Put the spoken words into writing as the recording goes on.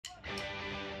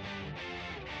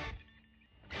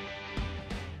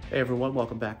Hey everyone,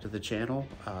 welcome back to the channel.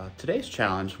 Today's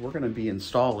challenge, we're going to be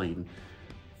installing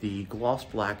the gloss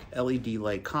black LED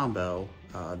light combo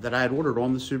that I had ordered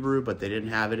on the Subaru, but they didn't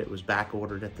have it. It was back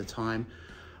ordered at the time.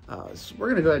 So we're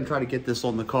going to go ahead and try to get this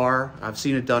on the car. I've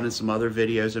seen it done in some other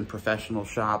videos in professional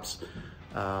shops,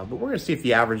 but we're going to see if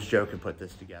the average Joe can put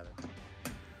this together.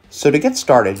 So to get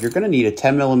started, you're going to need a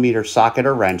 10mm socket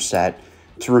or wrench set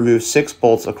to remove 6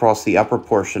 bolts across the upper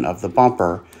portion of the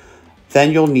bumper.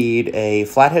 Then you'll need a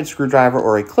flathead screwdriver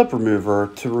or a clip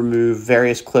remover to remove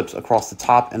various clips across the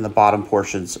top and the bottom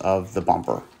portions of the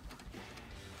bumper.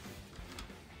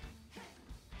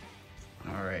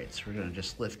 All right, so we're going to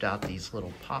just lift out these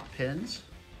little pop pins.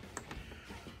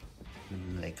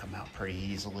 And they come out pretty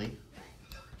easily.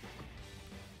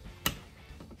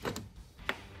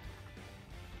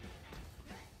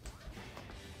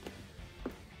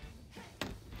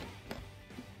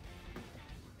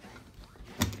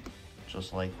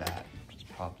 Just like that. Just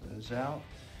pop those out.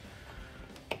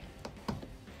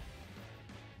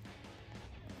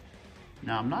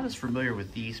 Now, I'm not as familiar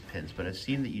with these pins, but I've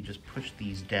seen that you just push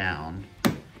these down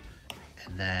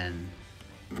and then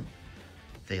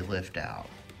they lift out.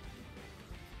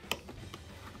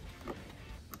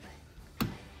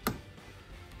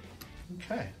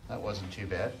 Okay, that wasn't too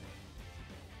bad.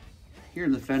 Here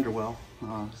in the fender well,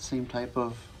 same type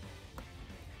of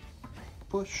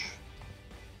push.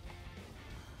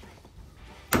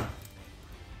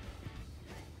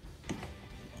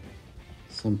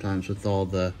 Sometimes with all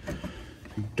the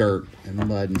dirt and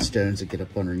mud and stones that get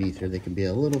up underneath here, they can be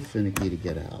a little finicky to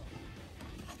get out.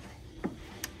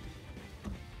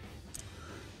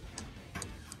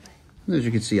 And as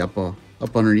you can see up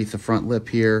underneath the front lip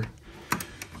here,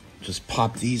 just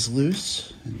pop these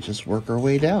loose and just work our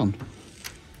way down.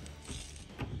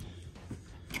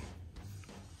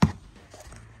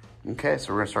 Okay,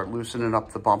 so we're gonna start loosening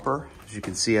up the bumper. As you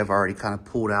can see, I've already kind of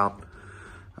pulled out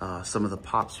some of the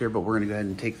pops here, but we're gonna go ahead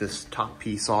and take this top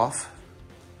piece off.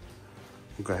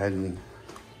 We'll go ahead and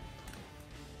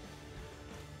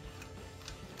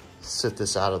sit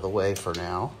this out of the way for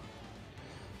now.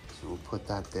 So we'll put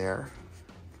that there.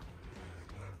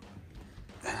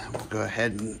 And we'll go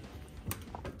ahead and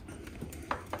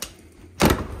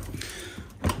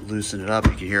loosen it up.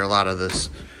 You can hear a lot of this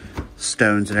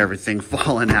stones and everything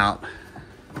falling out.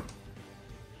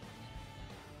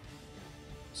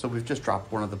 So we've just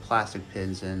dropped one of the plastic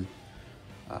pins in,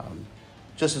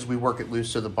 just as we work it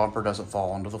loose so the bumper doesn't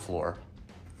fall onto the floor.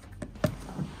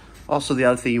 Also, the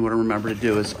other thing you want to remember to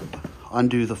do is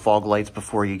undo the fog lights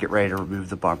before you get ready to remove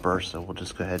the bumper. So we'll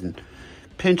just go ahead and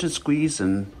pinch and squeeze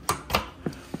and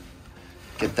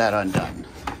get that undone.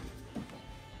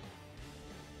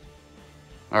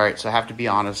 All right, so I have to be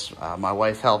honest, my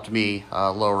wife helped me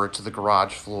lower it to the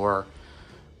garage floor.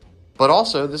 But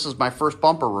also, this is my first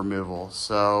bumper removal,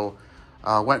 so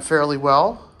went fairly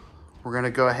well. We're gonna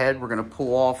go ahead, we're gonna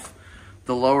pull off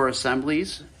the lower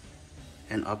assemblies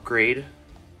and upgrade.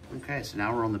 Okay, so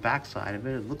now we're on the back side of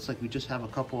it. It looks like we just have a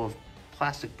couple of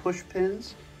plastic push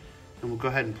pins, and we'll go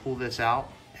ahead and pull this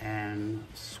out and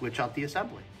switch out the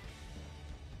assembly.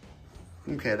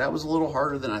 Okay, that was a little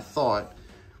harder than I thought,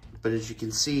 but as you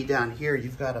can see down here,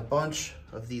 you've got a bunch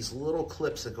of these little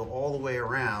clips that go all the way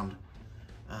around.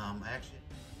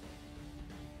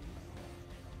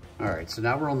 All right, so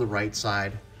now we're on the right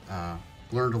side.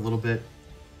 Learned a little bit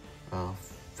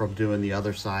from doing the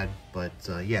other side, but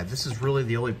yeah, this is really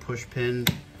the only push pin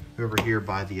over here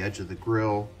by the edge of the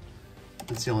grill.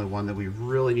 It's the only one that we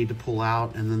really need to pull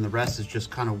out, and then the rest is just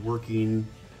kind of working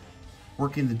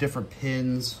the different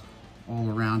pins all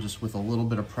around just with a little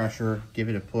bit of pressure, give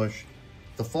it a push.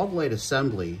 The fog light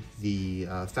assembly, the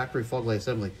factory fog light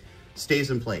assembly,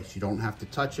 stays in place. You don't have to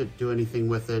touch it, do anything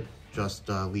with it, just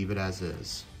leave it as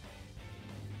is.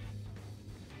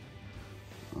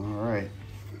 All right,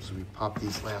 so we pop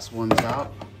these last ones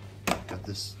out. Got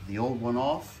the old one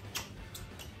off.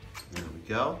 There we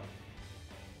go.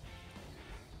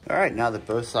 All right, now that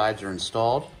both sides are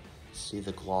installed, see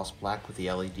the gloss black with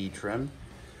the LED trim.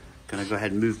 Gonna go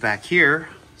ahead and move back here.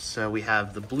 So we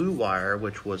have the blue wire,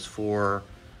 which was for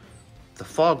the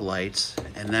fog lights,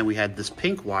 and then we had this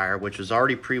pink wire, which was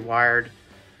already pre-wired,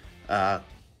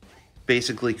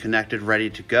 basically connected, ready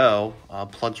to go,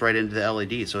 plugs right into the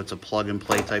LED, so it's a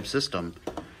plug-and-play type system.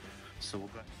 So we'll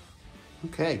go.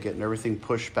 Okay, getting everything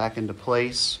pushed back into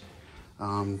place.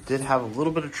 Did have a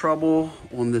little bit of trouble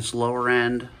on this lower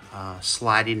end,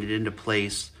 sliding it into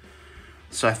place.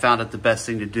 So I found that the best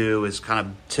thing to do is kind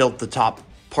of tilt the top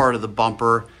part of the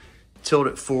bumper, tilt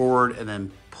it forward, and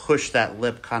then push that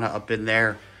lip kind of up in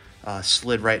there,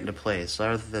 slid right into place. So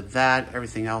other than that,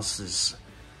 everything else is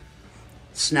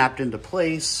snapped into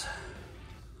place.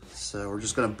 So we're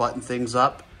just gonna button things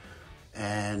up,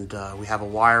 and we have a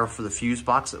wire for the fuse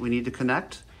box that we need to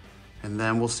connect, and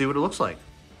then we'll see what it looks like.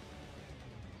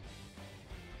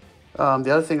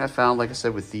 The other thing I found, like I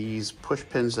said, with these push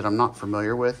pins that I'm not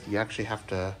familiar with, you actually have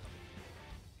to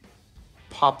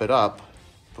pop it up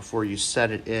before you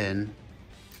set it in.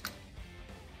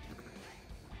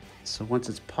 So once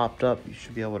it's popped up, you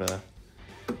should be able to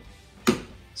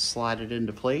slide it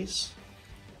into place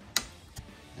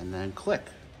and then click.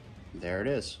 There it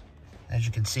is. As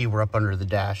you can see, we're up under the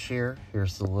dash here.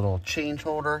 Here's the little change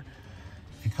holder.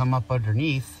 If you come up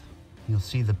underneath, you'll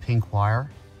see the pink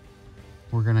wire.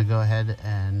 We're gonna go ahead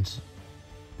and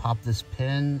pop this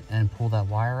pin and pull that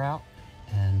wire out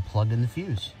and plug in the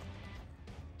fuse.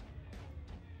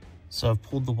 So I've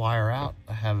pulled the wire out.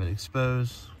 I have it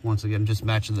exposed. Once again, just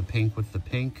matching the pink with the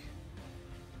pink.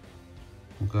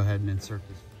 We'll go ahead and insert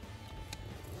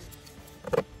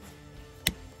this.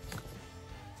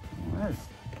 All right.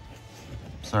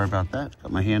 Sorry about that.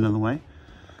 Got my hand in the way.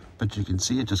 But you can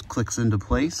see it just clicks into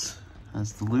place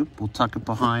as the loop. We'll tuck it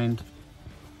behind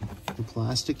the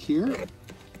plastic here.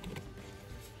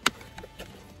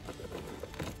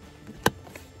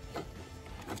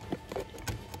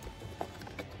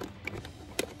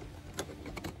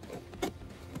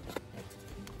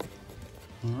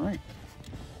 All right,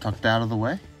 tucked out of the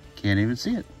way. Can't even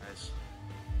see it.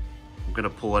 I'm gonna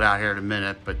pull it out here in a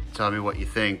minute, but tell me what you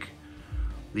think.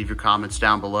 Leave your comments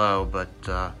down below, but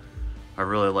I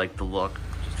really like the look.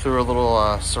 Just threw a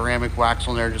little ceramic wax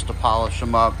on there just to polish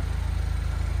them up.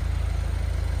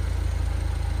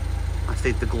 I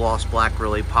think the gloss black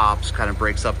really pops, kind of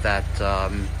breaks up that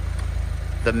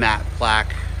the matte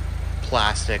black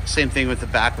plastic. Same thing with the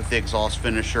back with the exhaust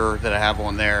finisher that I have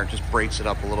on there. Just breaks it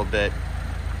up a little bit.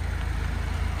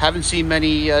 Haven't seen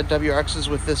many WRXs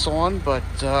with this on, but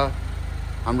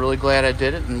I'm really glad I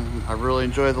did it, and I really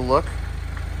enjoy the look.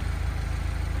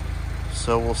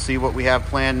 So we'll see what we have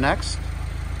planned next,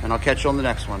 and I'll catch you on the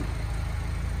next one.